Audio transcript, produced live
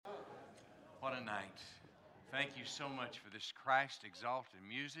What a night. Thank you so much for this Christ-exalted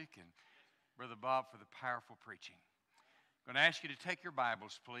music and Brother Bob for the powerful preaching. I'm going to ask you to take your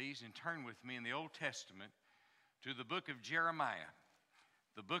Bibles, please, and turn with me in the Old Testament to the book of Jeremiah.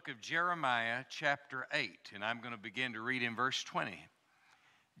 The book of Jeremiah, chapter 8, and I'm going to begin to read in verse 20.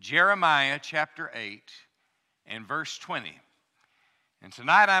 Jeremiah, chapter 8, and verse 20. And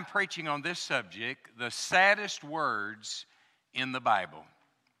tonight I'm preaching on this subject, the saddest words in the Bible.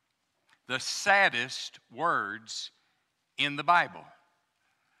 The saddest words in the Bible.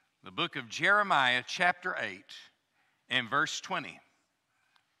 The book of Jeremiah, chapter 8, and verse 20.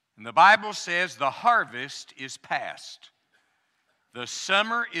 And the Bible says, the harvest is past. The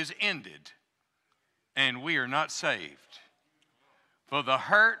summer is ended, and we are not saved. For the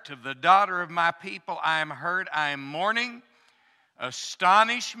hurt of the daughter of my people I am hurt, I am mourning.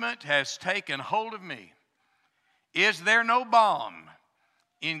 Astonishment has taken hold of me. Is there no balm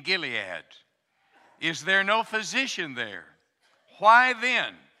in Gilead? Is there no physician there? Why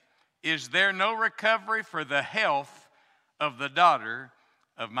then is there no recovery for the health of the daughter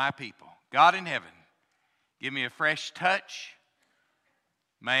of my people? God in heaven, give me a fresh touch.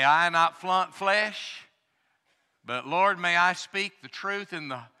 May I not flaunt flesh, but Lord, may I speak the truth in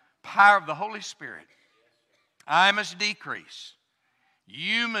the power of the Holy Spirit. I must decrease.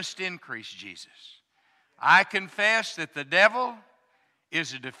 You must increase, Jesus. I confess that the devil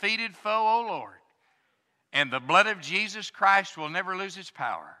is a defeated foe, O Lord, and the blood of Jesus Christ will never lose its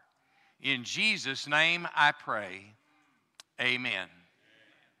power. In Jesus' name I pray, amen.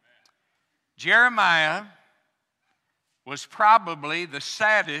 Jeremiah was probably the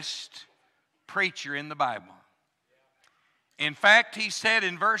saddest preacher in the Bible. In fact, he said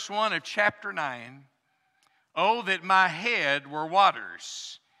in verse 1 of chapter 9, "Oh, that my head were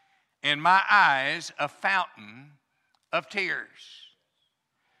waters, and my eyes a fountain of tears."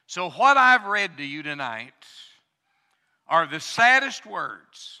 So what I've read to you tonight are the saddest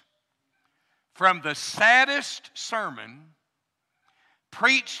words from the saddest sermon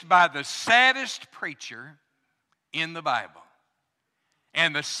preached by the saddest preacher in the Bible.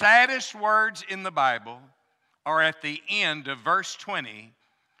 And the saddest words in the Bible are at the end of verse 20.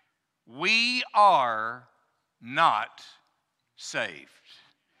 We are not saved.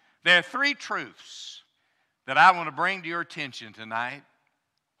 There are three truths that I want to bring to your attention tonight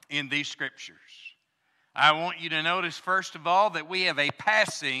in these scriptures. I want you to notice, first of all, that we have a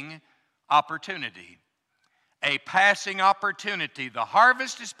passing opportunity. A passing opportunity. The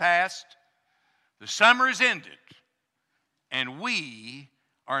harvest is past, the summer is ended, and we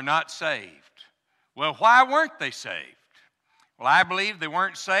are not saved. Well, why weren't they saved? Well, I believe they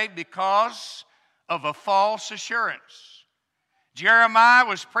weren't saved because of a false assurance. Jeremiah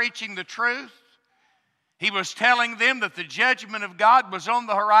was preaching the truth. He was telling them that the judgment of God was on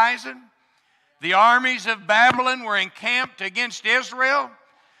the horizon. The armies of Babylon were encamped against Israel.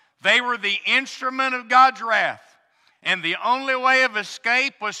 They were the instrument of God's wrath. And the only way of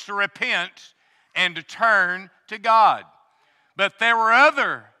escape was to repent and to turn to God. But there were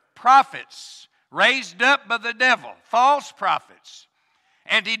other prophets raised up by the devil, false prophets.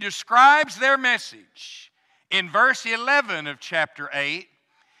 And he describes their message in verse 11 of chapter 8.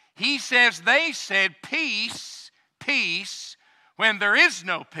 He says, they said, peace, peace, when there is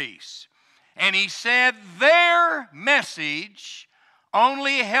no peace. And he said their message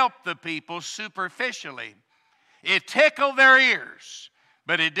only helped the people superficially. It tickled their ears,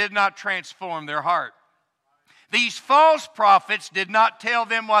 but it did not transform their heart. These false prophets did not tell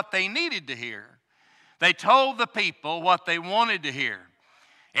them what they needed to hear. They told the people what they wanted to hear.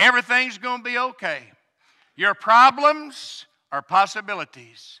 Everything's going to be okay. Your problems are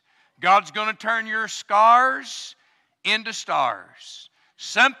possibilities. God's going to turn your scars into stars.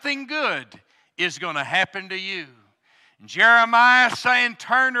 Something good is going to happen to you. And Jeremiah saying,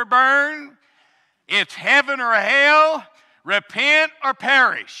 turn or burn. It's heaven or hell. Repent or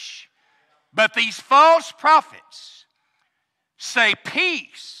perish. But these false prophets say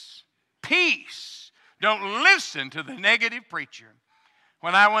peace, peace. Don't listen to the negative preacher.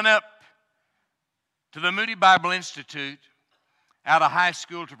 When I went up to the Moody Bible Institute out of high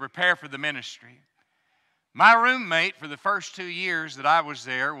school to prepare for the ministry, my roommate for the first 2 years that I was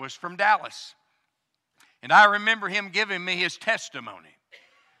there was from Dallas. And I remember him giving me his testimony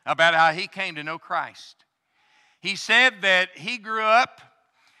about how he came to know Christ. He said that he grew up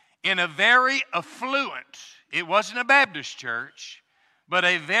in a very affluent, it wasn't a Baptist church, but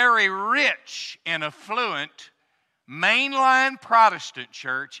a very rich and affluent mainline Protestant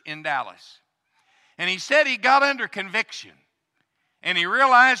church in Dallas. And he said he got under conviction and he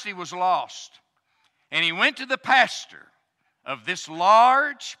realized he was lost. And he went to the pastor of this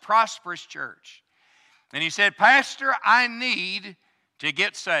large, prosperous church. And he said, Pastor, I need to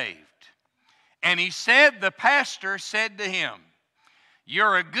get saved. And he said, the pastor said to him,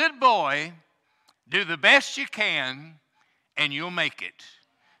 you're a good boy, do the best you can, and you'll make it.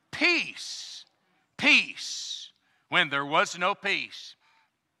 Peace, peace, when there was no peace.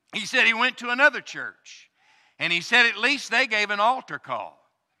 He said he went to another church, and he said at least they gave an altar call.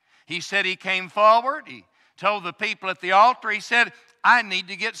 He said he came forward, he told the people at the altar, he said, I need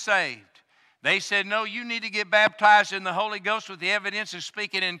to get saved. They said, no, you need to get baptized in the Holy Ghost with the evidence of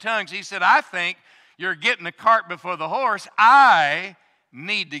speaking in tongues. He said, I think you're getting the cart before the horse. I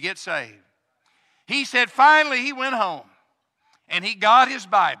need to get saved. He said finally he went home and he got his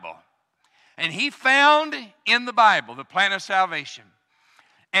Bible. And he found in the Bible the plan of salvation.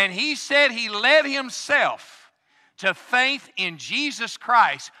 And he said he led himself to faith in Jesus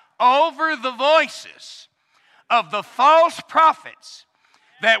Christ over the voices of the false prophets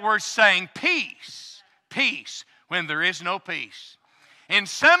that were saying peace, peace, when there is no peace. And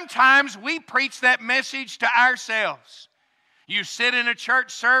sometimes we preach that message to ourselves. You sit in a church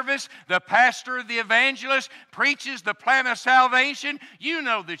service, the pastor or the evangelist preaches the plan of salvation. You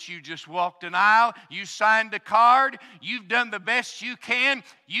know that you just walked an aisle, you signed a card, you've done the best you can,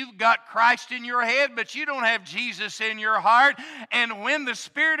 you've got Christ in your head, but you don't have Jesus in your heart. And when the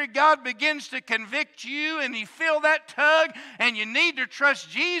Spirit of God begins to convict you and you feel that tug and you need to trust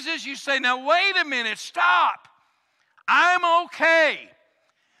Jesus, you say, now wait a minute, stop. I'm okay.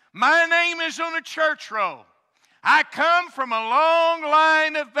 My name is on a church roll. I come from a long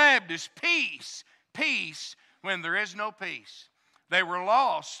line of Baptists. Peace, peace, when there is no peace. They were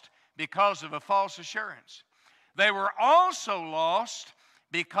lost because of a false assurance. They were also lost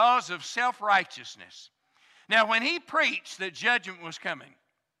because of self-righteousness. Now, when he preached that judgment was coming,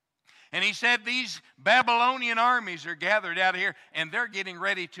 and he said these Babylonian armies are gathered out here and they're getting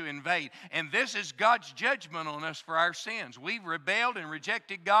ready to invade. And this is God's judgment on us for our sins. We've rebelled and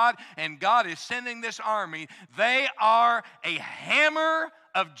rejected God, and God is sending this army. They are a hammer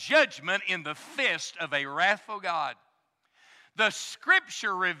of judgment in the fist of a wrathful God. The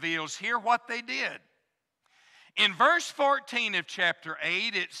Scripture reveals here what they did. In verse 14 of chapter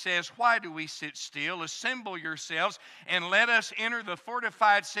 8, it says, why do we sit still? Assemble yourselves and let us enter the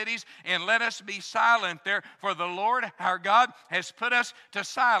fortified cities and let us be silent there, for the Lord our God has put us to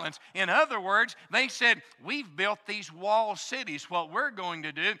silence. In other words, they said, we've built these wall cities. What we're going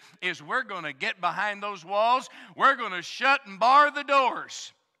to do is we're going to get behind those walls. We're going to shut and bar the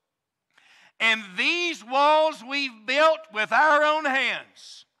doors. And these walls we've built with our own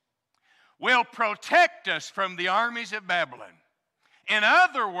hands will protect us from the armies of Babylon. In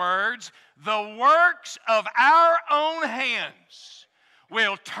other words, the works of our own hands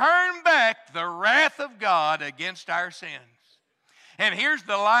will turn back the wrath of God against our sins. And here's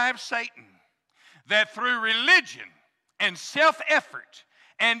the lie of Satan, that through religion and self-effort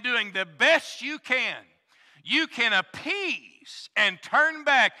and doing the best you can appease and turn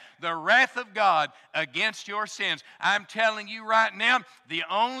back the wrath of God against your sins. I'm telling you right now, the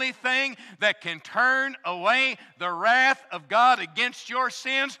only thing that can turn away the wrath of God against your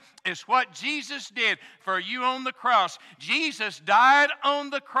sins is what Jesus did for you on the cross. Jesus died on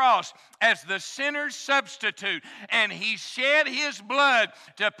the cross as the sinner's substitute, and he shed his blood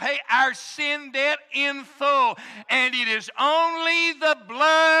to pay our sin debt in full. And it is only the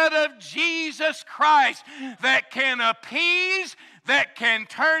blood of Jesus Christ that can appease, that can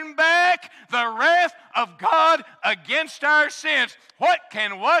turn back the wrath of God against our sins. What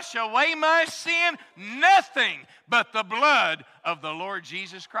can wash away my sin? Nothing but the blood of the Lord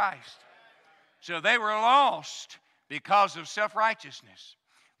Jesus Christ. So they were lost because of self-righteousness.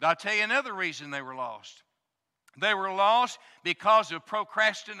 I'll tell you another reason they were lost. They were lost because of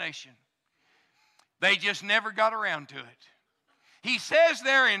procrastination. They just never got around to it. He says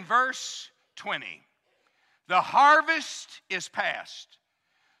there in verse 20, the harvest is past,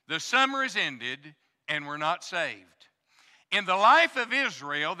 the summer is ended, and we're not saved. In the life of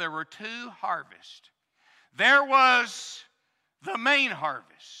Israel, there were two harvests. There was the main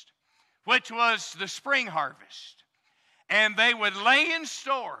harvest, which was the spring harvest. And they would lay in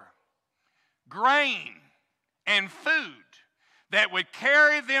store grain and food that would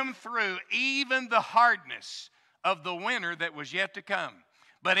carry them through even the hardness of the winter that was yet to come.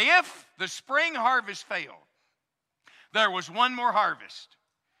 But if the spring harvest failed, there was one more harvest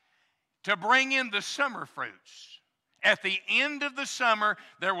to bring in the summer fruits. At the end of the summer,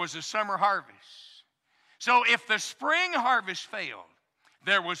 there was a summer harvest. So if the spring harvest failed,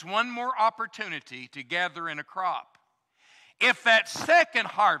 there was one more opportunity to gather in a crop. If that second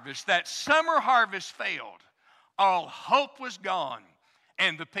harvest, that summer harvest failed, all hope was gone,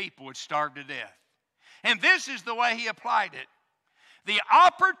 and the people would starve to death. And this is the way he applied it. The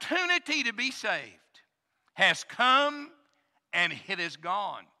opportunity to be saved has come and it is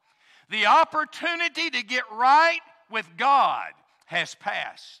gone. The opportunity to get right with God has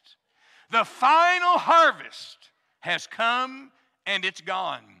passed. The final harvest has come and it's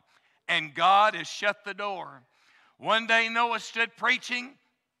gone. And God has shut the door. One day Noah stood preaching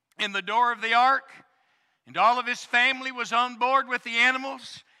in the door of the ark, and all of his family was on board with the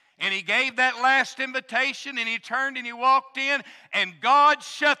animals. And he gave that last invitation, and he turned and he walked in, and God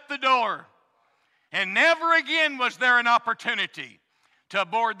shut the door. And never again was there an opportunity to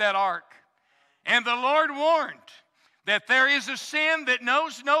board that ark. And the Lord warned that there is a sin that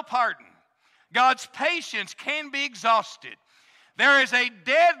knows no pardon. God's patience can be exhausted. There is a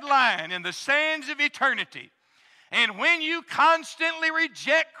deadline in the sands of eternity. And when you constantly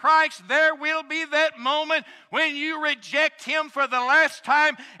reject Christ, there will be that moment when you reject Him for the last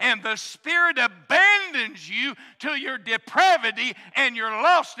time, and the Spirit abandons you to your depravity and your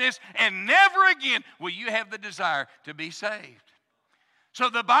lostness, and never again will you have the desire to be saved. So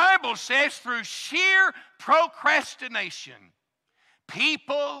the Bible says through sheer procrastination,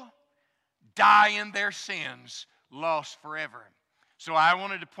 people die in their sins, lost forever. So I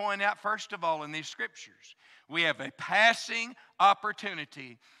wanted to point out, first of all, in these scriptures, we have a passing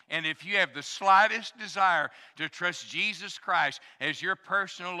opportunity. And if you have the slightest desire to trust Jesus Christ as your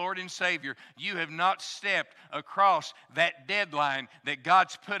personal Lord and Savior, you have not stepped across that deadline that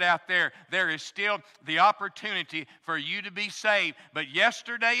God's put out there. There is still the opportunity for you to be saved. But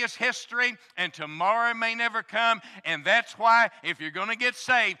yesterday is history, and tomorrow may never come. And that's why, if you're going to get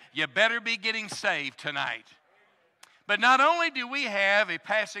saved, you better be getting saved tonight. But not only do we have a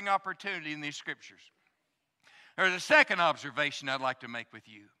passing opportunity in these scriptures, there's a second observation I'd like to make with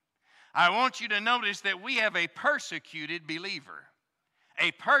you. I want you to notice that we have a persecuted believer.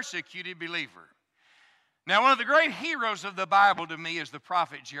 A persecuted believer. Now, one of the great heroes of the Bible to me is the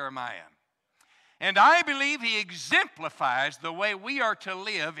prophet Jeremiah. And I believe he exemplifies the way we are to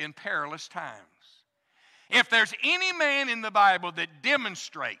live in perilous times. If there's any man in the Bible that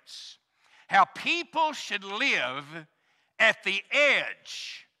demonstrates how people should live at the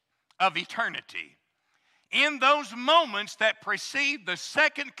edge of eternity, in those moments that precede the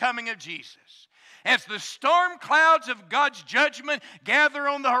second coming of Jesus, as the storm clouds of God's judgment gather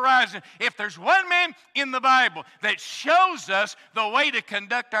on the horizon, if there's one man in the Bible that shows us the way to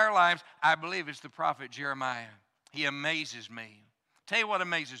conduct our lives, I believe it's the prophet Jeremiah. He amazes me. Tell you what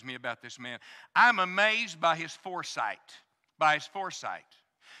amazes me about this man. I'm amazed by his foresight. By his foresight.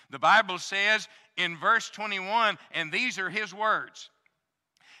 The Bible says in verse 21, and these are his words.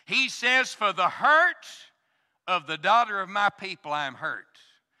 He says, "For the hurt of the daughter of my people I am hurt."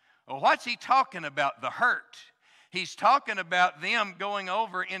 Well, what's he talking about, the hurt? He's talking about them going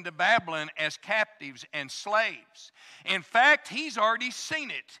over into Babylon as captives and slaves. In fact, he's already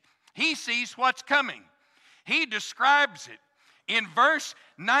seen it. He sees what's coming. He describes it. In verse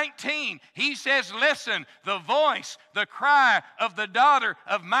 19, he says, "Listen, the voice, the cry of the daughter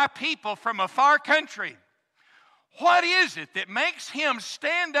of my people from a far country." What is it that makes him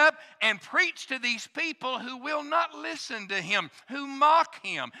stand up and preach to these people who will not listen to him, who mock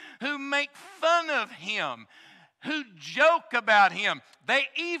him, who make fun of him, who joke about him? They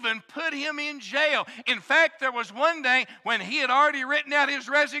even put him in jail. In fact, there was one day when he had already written out his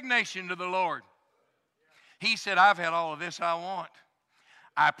resignation to the Lord. He said, "I've had all of this I want.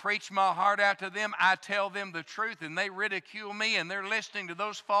 I preach my heart out to them. I tell them the truth, and they ridicule me, and they're listening to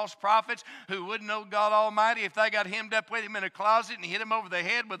those false prophets who wouldn't know God Almighty if they got hemmed up with him in a closet and hit him over the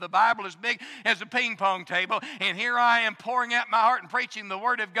head with a Bible as big as a ping pong table. And here I am pouring out my heart and preaching the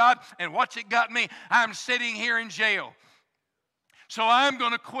Word of God, and what's it got me? I'm sitting here in jail. So I'm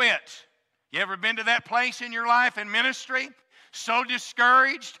going to quit." You ever been to that place in your life in ministry? So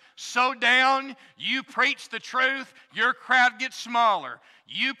discouraged, so down, you preach the truth, your crowd gets smaller.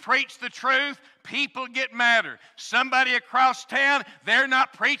 You preach the truth, people get madder. Somebody across town, they're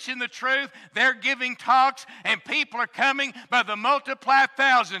not preaching the truth, they're giving talks, and people are coming by the multiplied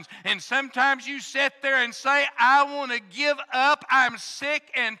thousands. And sometimes you sit there and say, "I want to give up. I'm sick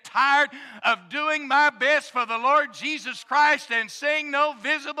and tired of doing my best for the Lord Jesus Christ and seeing no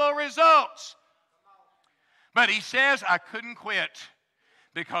visible results." But he says, "I couldn't quit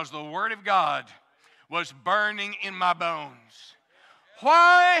because the Word of God was burning in my bones."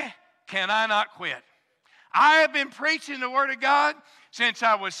 Why can I not quit? I have been preaching the Word of God since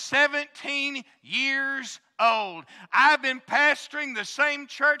I was 17 years old. I've been pastoring the same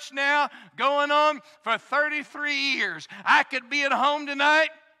church now going on for 33 years. I could be at home tonight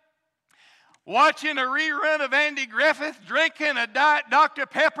watching a rerun of Andy Griffith, drinking a Diet Dr.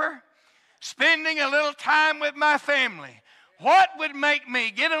 Pepper, spending a little time with my family. What would make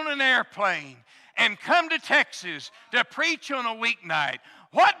me get on an airplane and come to Texas to preach on a weeknight?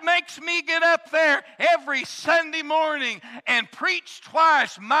 What makes me get up there every Sunday morning and preach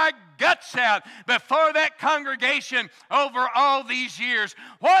twice my guts out before that congregation over all these years?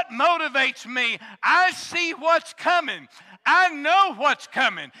 What motivates me? I see what's coming. I know what's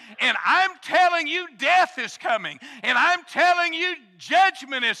coming. And I'm telling you death is coming. And I'm telling you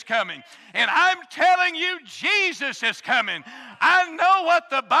judgment is coming. And I'm telling you Jesus is coming. I know what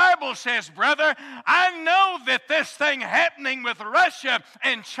the Bible says, brother. I know that this thing happening with Russia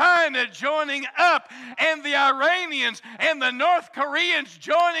and China joining up and the Iranians and the North Koreans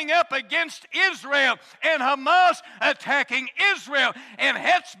joining up against Israel and Hamas attacking Israel and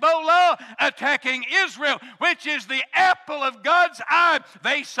Hezbollah attacking Israel, which is the apple of God's eye.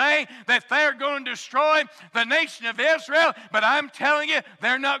 They say that they're going to destroy the nation of Israel, but I'm telling you,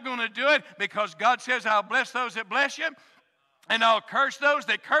 they're not going to do it, because God says, I'll bless those that bless you, and I'll curse those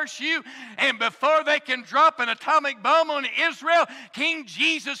that curse you. And before they can drop an atomic bomb on Israel, King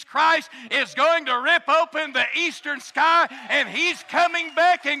Jesus Christ is going to rip open the eastern sky, and He's coming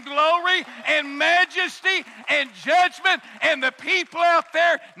back in glory and majesty and judgment. And the people out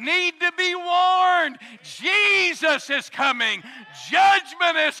there need to be warned. Jesus is coming.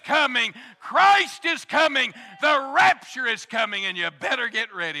 Judgment is coming. Christ is coming. The rapture is coming, and you better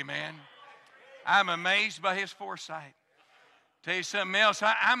get ready, man. I'm amazed by His foresight. Tell you something else,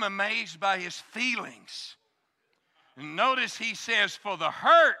 I'm amazed by His feelings. And notice He says, for the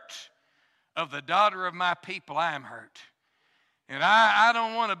hurt of the daughter of my people, I am hurt. And I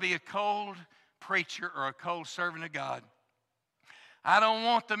don't want to be a cold preacher or a cold servant of God. I don't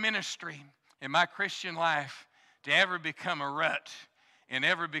want the ministry in my Christian life to ever become a rut and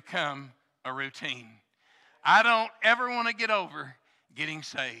ever become a routine. I don't ever want to get over getting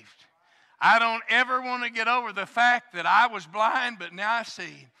saved. I don't ever want to get over the fact that I was blind, but now I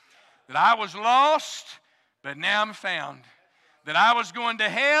see. That I was lost, but now I'm found. That I was going to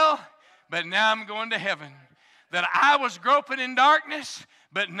hell, but now I'm going to heaven. That I was groping in darkness,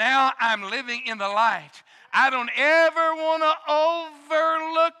 but now I'm living in the light. I don't ever want to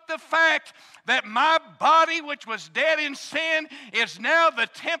overlook the fact that my body, which was dead in sin, is now the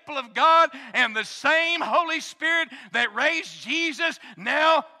temple of God, and the same Holy Spirit that raised Jesus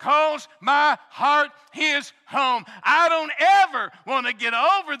now calls my heart His home. I don't ever want to get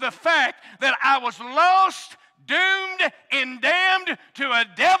over the fact that I was lost, doomed and damned to a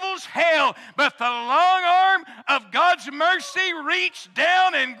devil's hell, but the long arm of God's mercy reached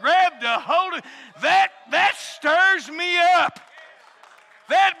down and grabbed a hold of that stirs me up.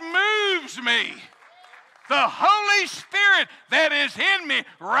 That moves me. The Holy Spirit that is in me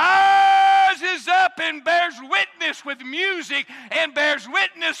rises up and bears witness with music and bears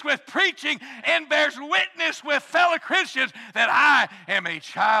witness with preaching and bears witness with fellow Christians that I am a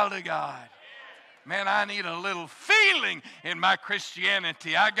child of God. Man, I need a little feeling in my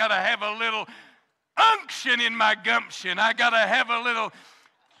Christianity. I got to have a little unction in my gumption. I got to have a little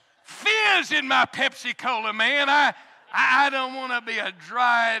fizz in my Pepsi-Cola, man. I don't want to be a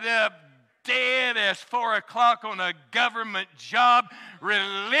dried up, dead as 4 o'clock on a government job,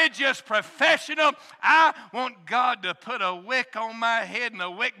 religious professional. I want God to put a wick on my head and a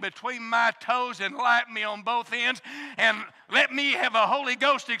wick between my toes and light me on both ends and let me have a Holy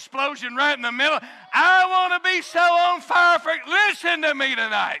Ghost explosion right in the middle. I want to be so on fire for, listen to me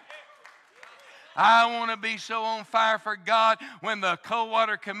tonight. I want to be so on fire for God when the cold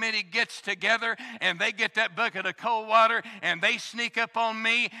water committee gets together and they get that bucket of cold water and they sneak up on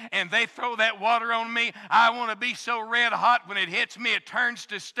me and they throw that water on me. I want to be so red hot when it hits me it turns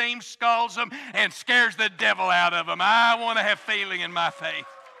to steam, scalds them, and scares the devil out of them. I want to have feeling in my faith.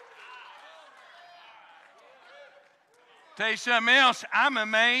 Tell you something else, I'm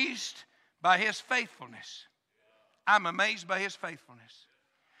amazed by His faithfulness. I'm amazed by His faithfulness.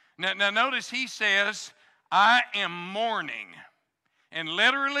 Now notice He says, I am mourning. And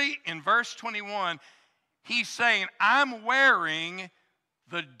literally in verse 21, He's saying, I'm wearing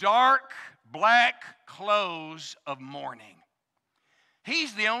the dark black clothes of mourning.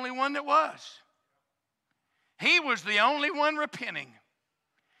 He's the only one that was. He was the only one repenting.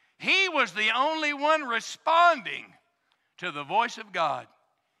 He was the only one responding to the voice of God.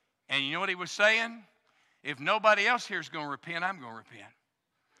 And you know what He was saying? If nobody else here is going to repent, I'm going to repent.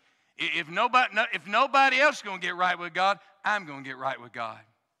 If nobody else is going to get right with God, I'm going to get right with God.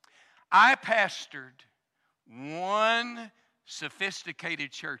 I pastored one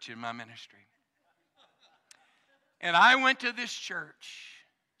sophisticated church in my ministry. And I went to this church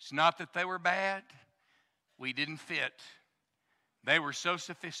It's not that they were bad. We didn't fit. They were so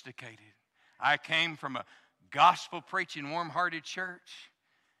sophisticated. I came from a gospel-preaching, warm-hearted church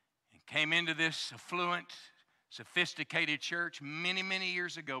and came into this affluent, sophisticated church many, many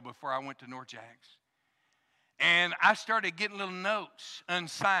years ago before I went to North Jacks. And I started getting little notes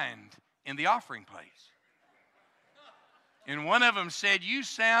unsigned in the offering place. And one of them said, "You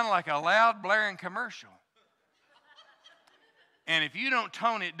sound like a loud, blaring commercial. And if you don't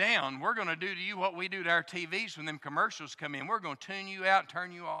tone it down, we're going to do to you what we do to our TVs when them commercials come in. We're going to tune you out and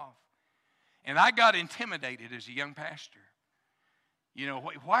turn you off." And I got intimidated as a young pastor. You know,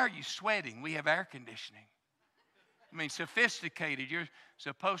 why are you sweating? We have air conditioning. I mean, sophisticated. You're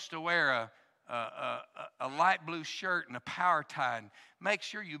supposed to wear a light blue shirt and a power tie. And make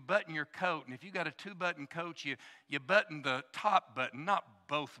sure you button your coat. And if you got a 2-button coat, you button the top button, not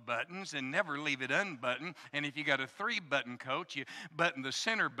both buttons, and never leave it unbuttoned. And if you got a 3-button coat, you button the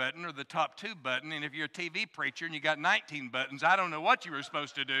center button or the top 2 button. And if you're a TV preacher and you got 19 buttons, I don't know what you were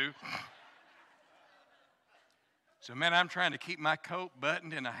supposed to do. So, man, I'm trying to keep my coat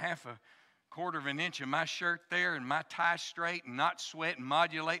buttoned and a 1/4 of an inch of my shirt there and my tie straight and not sweat and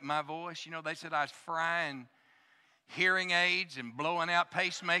modulate my voice. You know, they said I was frying hearing aids and blowing out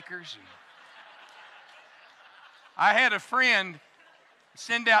pacemakers. And I had a friend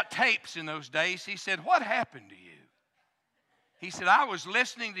send out tapes in those days. He said, "What happened to you?" He said, "I was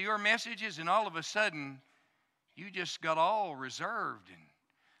listening to your messages and all of a sudden you just got all reserved." And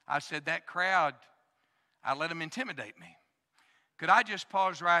I said, "That crowd, I let them intimidate me." Could I just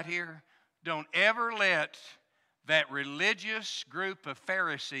pause right here? Don't ever let that religious group of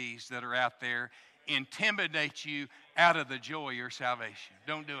Pharisees that are out there intimidate you out of the joy of your salvation.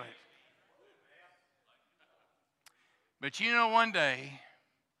 Don't do it. But you know, one day,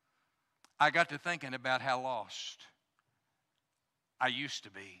 I got to thinking about how lost I used to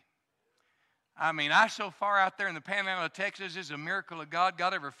be. I mean, I so far out there in the panhandle of Texas, it's a miracle of God.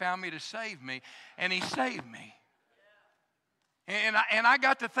 God ever found me to save me, and He saved me. And I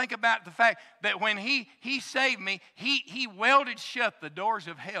got to think about the fact that when He saved me, He welded shut the doors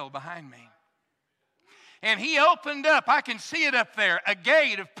of hell behind me. And He opened up, I can see it up there, a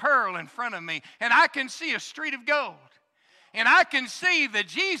gate of pearl in front of me. And I can see a street of gold. And I can see that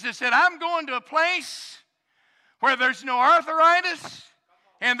Jesus said, "I'm going to a place where there's no arthritis,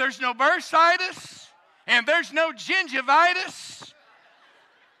 and there's no bursitis, and there's no gingivitis,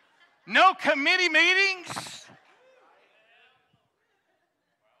 no committee meetings."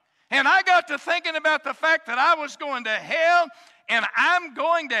 And I got to thinking about the fact that I was going to hell and I'm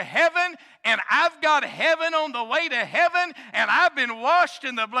going to heaven, and I've got heaven on the way to heaven, and I've been washed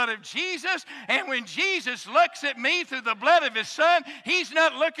in the blood of Jesus. And when Jesus looks at me through the blood of His Son, He's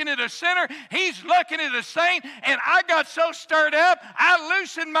not looking at a sinner, He's looking at a saint. And I got so stirred up, I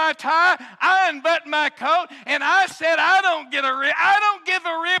loosened my tie, I unbuttoned my coat, and I said, I don't give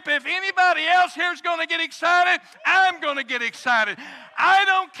a rip if anybody else here is going to get excited. I'm going to get excited. I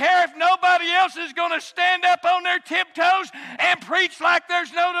don't care if nobody else is going to stand up on their tiptoes and preach like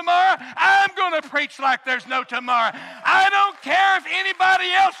there's no tomorrow. I'm going to preach like there's no tomorrow. I don't care if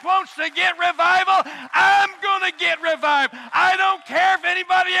anybody else wants to get revival. I'm going to get revived. I don't care if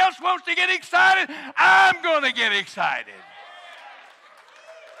anybody else wants to get excited. I'm going to get excited.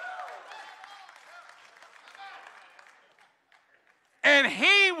 And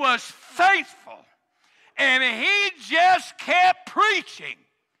he was faithful. And he just kept preaching,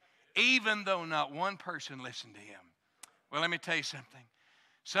 even though not one person listened to him. Well, let me tell you something.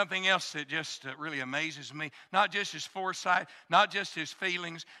 Something else that just really amazes me. Not just his foresight, not just his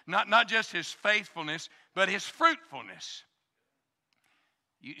feelings, not just his faithfulness, but his fruitfulness.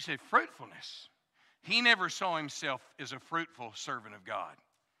 You say fruitfulness. He never saw himself as a fruitful servant of God,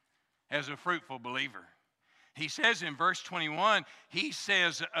 as a fruitful believer. He says in verse 21, he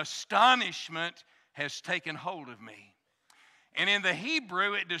says, astonishment has taken hold of me. And in the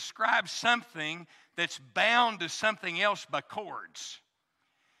Hebrew, it describes something that's bound to something else by cords.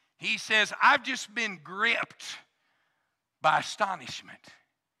 He says, I've just been gripped by astonishment.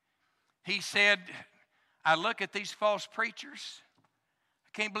 He said, I look at these false preachers. I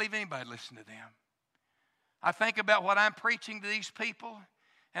can't believe anybody listened to them. I think about what I'm preaching to these people,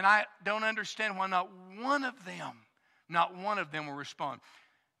 and I don't understand why not one of them will respond.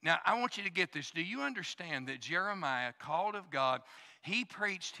 Now, I want you to get this. Do you understand that Jeremiah, called of God, he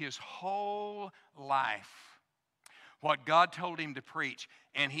preached his whole life what God told him to preach,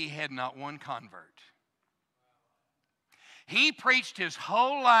 and he had not one convert. He preached his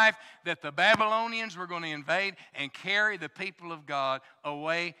whole life that the Babylonians were going to invade and carry the people of God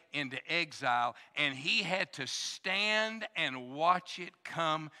away into exile. And he had to stand and watch it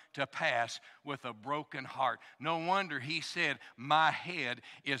come to pass with a broken heart. No wonder he said, my head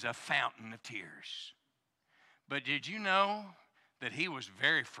is a fountain of tears. But did you know that he was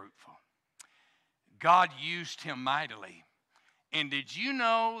very fruitful? God used him mightily. And did you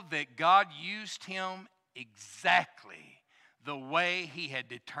know that God used him exactly the way he had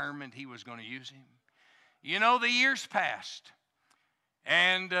determined he was going to use him? You know, the years passed,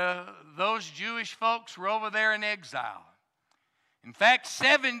 and those Jewish folks were over there in exile. In fact,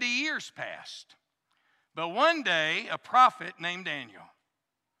 70 years passed. But one day, a prophet named Daniel,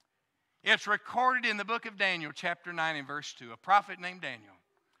 it's recorded in the book of Daniel, chapter 9 and verse 2, a prophet named Daniel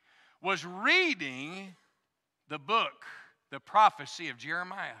was reading the book, the prophecy of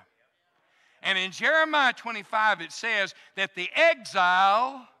Jeremiah. And in Jeremiah 25, it says that the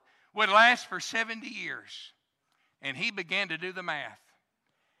exile would last for 70 years. And he began to do the math.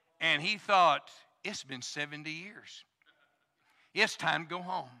 And he thought, it's been 70 years. It's time to go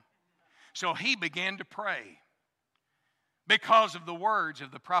home. So he began to pray because of the words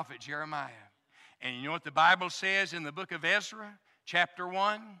of the prophet Jeremiah. And you know what the Bible says in the book of Ezra, chapter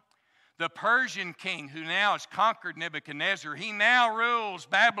 1? The Persian king who now has conquered Nebuchadnezzar, he now rules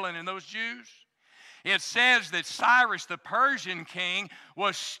Babylon and those Jews. It says that Cyrus, the Persian king,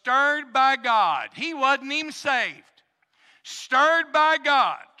 was stirred by God. He wasn't even saved. Stirred by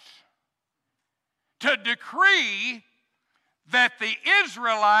God to decree that the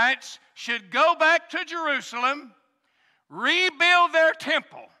Israelites should go back to Jerusalem, rebuild their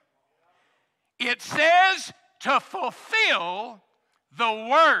temple. It says to fulfill the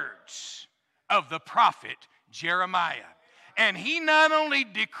words of the prophet Jeremiah. And he not only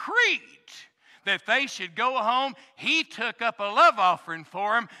decreed that they should go home, he took up a love offering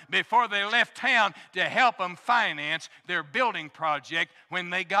for them before they left town to help them finance their building project when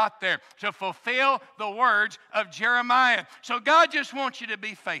they got there, to fulfill the words of Jeremiah. So God just wants you to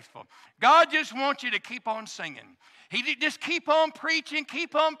be faithful. God just wants you to keep on singing. He just keep on preaching,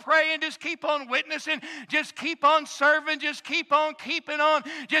 keep on praying, just keep on witnessing, just keep on serving, just keep on keeping on.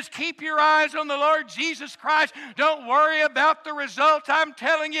 Just keep your eyes on the Lord Jesus Christ. Don't worry about the result. I'm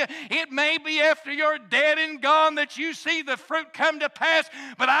telling you, it may be after you're dead and gone that you see the fruit come to pass,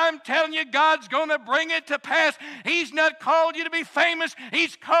 but I'm telling you, God's going to bring it to pass. He's not called you to be famous.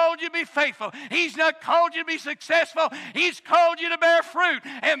 He's called you to be faithful. He's not called you to be successful. He's called you to bear fruit,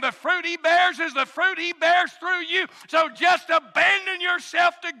 and the fruit He bears is the fruit He bears through you. So just abandon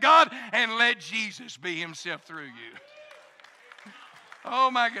yourself to God and let Jesus be Himself through you. Oh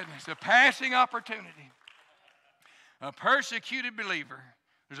my goodness, a passing opportunity. A persecuted believer.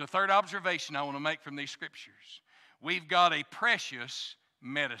 There's a third observation I want to make from these scriptures. We've got a precious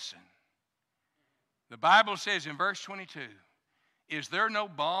medicine. The Bible says in verse 22, is there no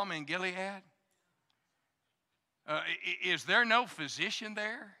balm in Gilead? Is there no physician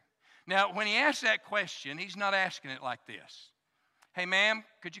there? Now, when he asks that question, he's not asking it like this. Hey, ma'am,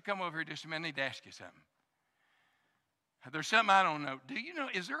 could you come over here just a minute? I need to ask you something. There's something I don't know. Do you know,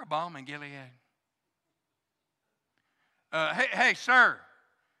 is there a balm in Gilead? Hey, sir,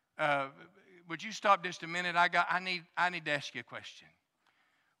 would you stop just a minute? I need to ask you a question.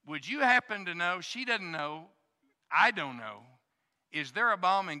 Would you happen to know, she doesn't know, I don't know, is there a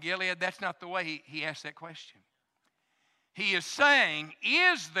balm in Gilead? That's not the way he asked that question. He is saying,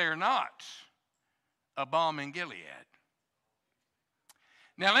 is there not a balm in Gilead?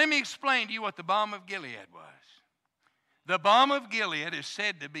 Now let me explain to you what the balm of Gilead was. The balm of Gilead is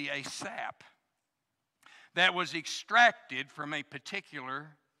said to be a sap that was extracted from a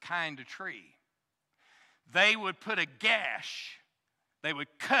particular kind of tree. They would put a gash, they would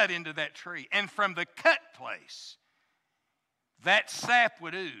cut into that tree, and from the cut place, that sap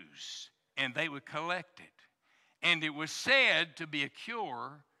would ooze, and they would collect it. And it was said to be a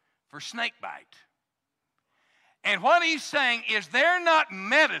cure for snake bite. And what he's saying is, there not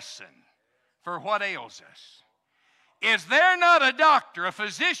medicine for what ails us? Is there not a doctor, a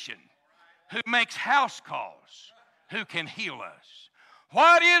physician, who makes house calls, who can heal us?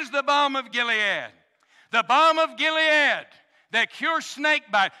 What is the balm of Gilead? The balm of Gilead that cures snake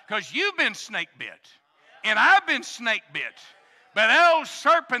bite, because you've been snake bit, and I've been snake bit. But that old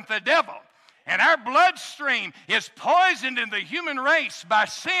serpent, the devil, and our bloodstream is poisoned in the human race by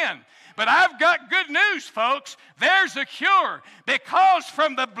sin. But I've got good news, folks. There's a cure, because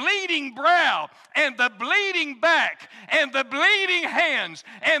from the bleeding brow and the bleeding back and the bleeding hands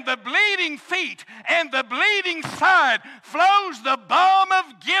and the bleeding feet and the bleeding side flows the balm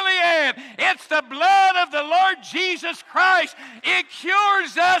of Gilead. It's the blood of the Lord Jesus Christ. It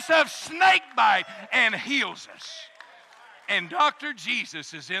cures us of snake bite and heals us. And Dr.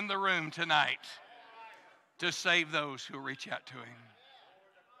 Jesus is in the room tonight to save those who reach out to him.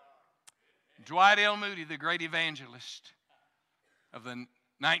 Dwight L. Moody, the great evangelist of the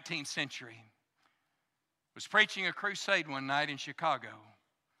 19th century, was preaching a crusade one night in Chicago.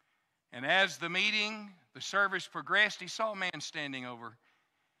 And as the service progressed, he saw a man standing over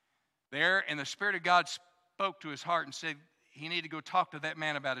there, and the Spirit of God spoke to his heart and said he needed to go talk to that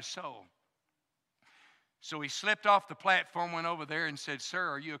man about his soul. So he slipped off the platform, went over there and said, "Sir,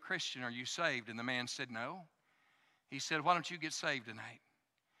 are you a Christian? Are you saved?" And the man said, "No." He said, "Why don't you get saved tonight?"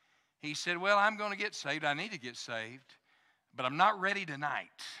 He said, "Well, I'm going to get saved. I need to get saved, but I'm not ready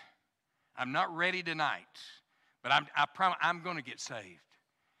tonight. I'm not ready tonight, but I promise I'm going to get saved."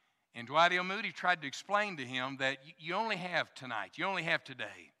 And Dwight L. Moody tried to explain to him that you only have tonight. You only have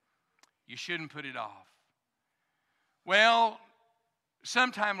today. You shouldn't put it off. Well,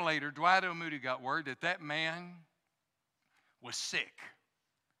 sometime later, Dwight L. Moody got word that that man was sick,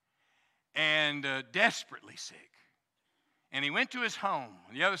 and desperately sick. And he went to his home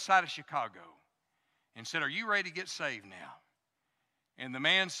on the other side of Chicago and said, "Are you ready to get saved now?" And the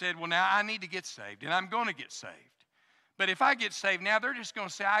man said, "Well, now I need to get saved, and I'm going to get saved. But if I get saved now, they're just going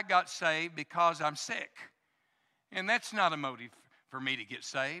to say I got saved because I'm sick. And that's not a motive for me to get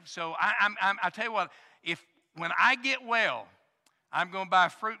saved. So I tell you what, when I get well, I'm going to buy a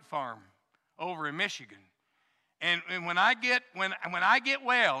fruit farm over in Michigan. And when I get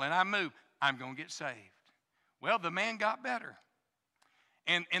well and I move, I'm going to get saved." Well, the man got better.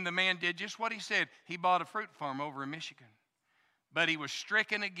 And the man did just what he said. He bought a fruit farm over in Michigan. But he was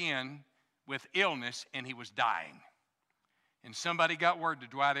stricken again with illness, and he was dying. And somebody got word to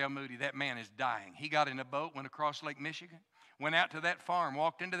Dwight L. Moody, that man is dying. He got in a boat, went across Lake Michigan, went out to that farm,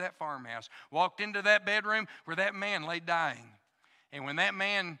 walked into that farmhouse, walked into that bedroom where that man lay dying. And when that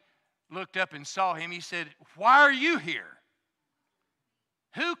man looked up and saw him, he said, "Why are you here?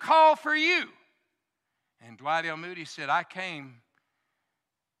 Who called for you?" And Dwight L. Moody said, "I came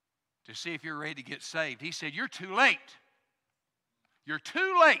to see if you're ready to get saved." He said, "You're too late. You're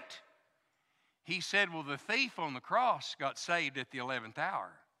too late." He said, "Well, the thief on the cross got saved at the 11th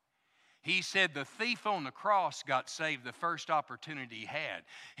hour." He said, "The thief on the cross got saved the first opportunity he had."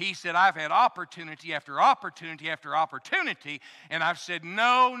 He said, "I've had opportunity after opportunity after opportunity, and I've said,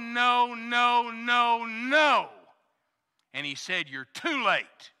 no, no, no, no, no." And he said, "You're too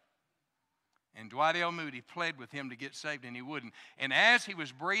late." And Dwight L. Moody pled with him to get saved, and he wouldn't. And as he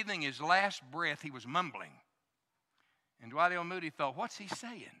was breathing his last breath, he was mumbling. And Dwight L. Moody thought, what's he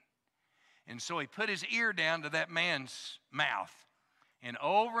saying? And so he put his ear down to that man's mouth. And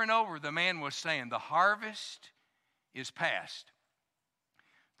over the man was saying, "The harvest is past.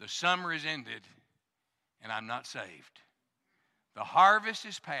 The summer is ended, and I'm not saved. The harvest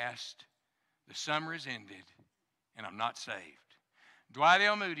is past. The summer is ended, and I'm not saved." Dwight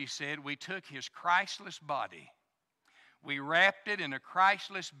L. Moody said, "We took his Christless body. We wrapped it in a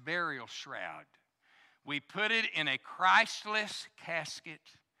Christless burial shroud. We put it in a Christless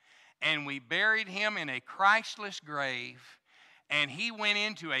casket, and we buried him in a Christless grave, and he went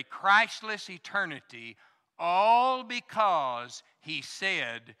into a Christless eternity, all because he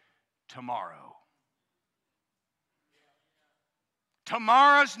said, tomorrow."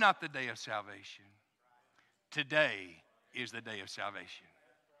 Tomorrow's not the day of salvation. Today is the day of salvation.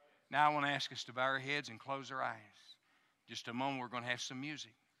 Now I want to ask us to bow our heads and close our eyes. Just a moment, we're going to have some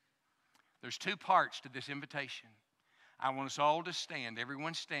music. There's two parts to this invitation. I want us all to stand,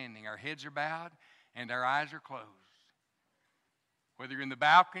 everyone standing. Our heads are bowed and our eyes are closed. Whether you're in the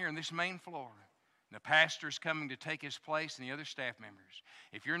balcony or in this main floor, the pastor is coming to take his place and the other staff members.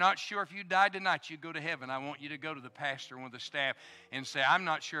 If you're not sure if you died tonight, you'd go to heaven. I want you to go to the pastor and one of the staff and say, "I'm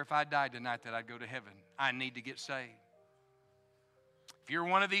not sure if I died tonight that I'd go to heaven. I need to get saved." If you're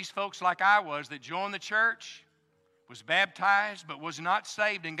one of these folks like I was that joined the church, was baptized, but was not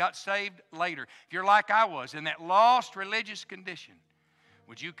saved and got saved later, if you're like I was in that lost religious condition,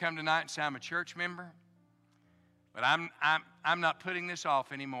 would you come tonight and say, "I'm a church member, but I'm not putting this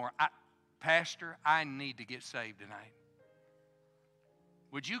off anymore. Pastor, I need to get saved tonight"?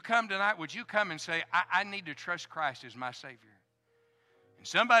 Would you come tonight? Would you come and say, I need to trust Christ as my Savior? And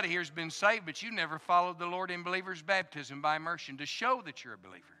somebody here has been saved, but you never followed the Lord in believer's baptism by immersion to show that you're a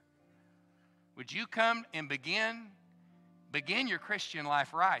believer. Would you come and begin begin your Christian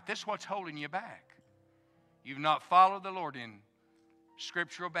life right. This is what's holding you back. You've not followed the Lord in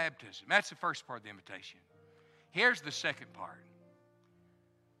scriptural baptism. That's the first part of the invitation. Here's the second part.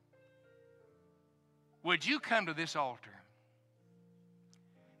 Would you come to this altar?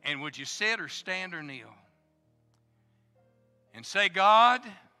 And would you sit or stand or kneel and say, God,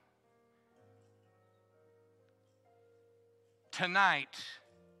 tonight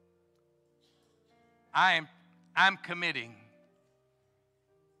I'm committing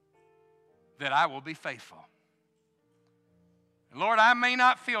that I will be faithful. Lord, I may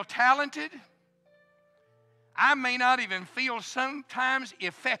not feel talented. I may not even feel sometimes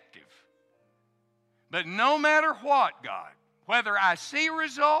effective. But no matter what, God, whether I see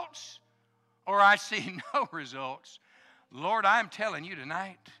results or I see no results, Lord, I'm telling you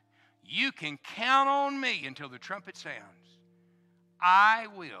tonight, you can count on me until the trumpet sounds. I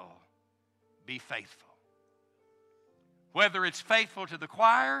will be faithful. Whether it's faithful to the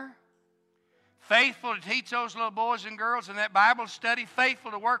choir, faithful to teach those little boys and girls in that Bible study,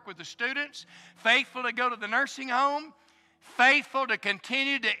 faithful to work with the students, faithful to go to the nursing home, faithful to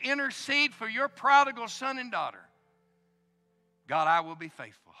continue to intercede for your prodigal son and daughter. God, I will be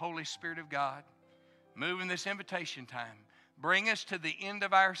faithful. Holy Spirit of God, move in this invitation time. Bring us to the end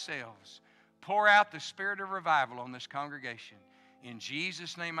of ourselves. Pour out the spirit of revival on this congregation. In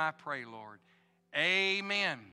Jesus' name I pray, Lord. Amen.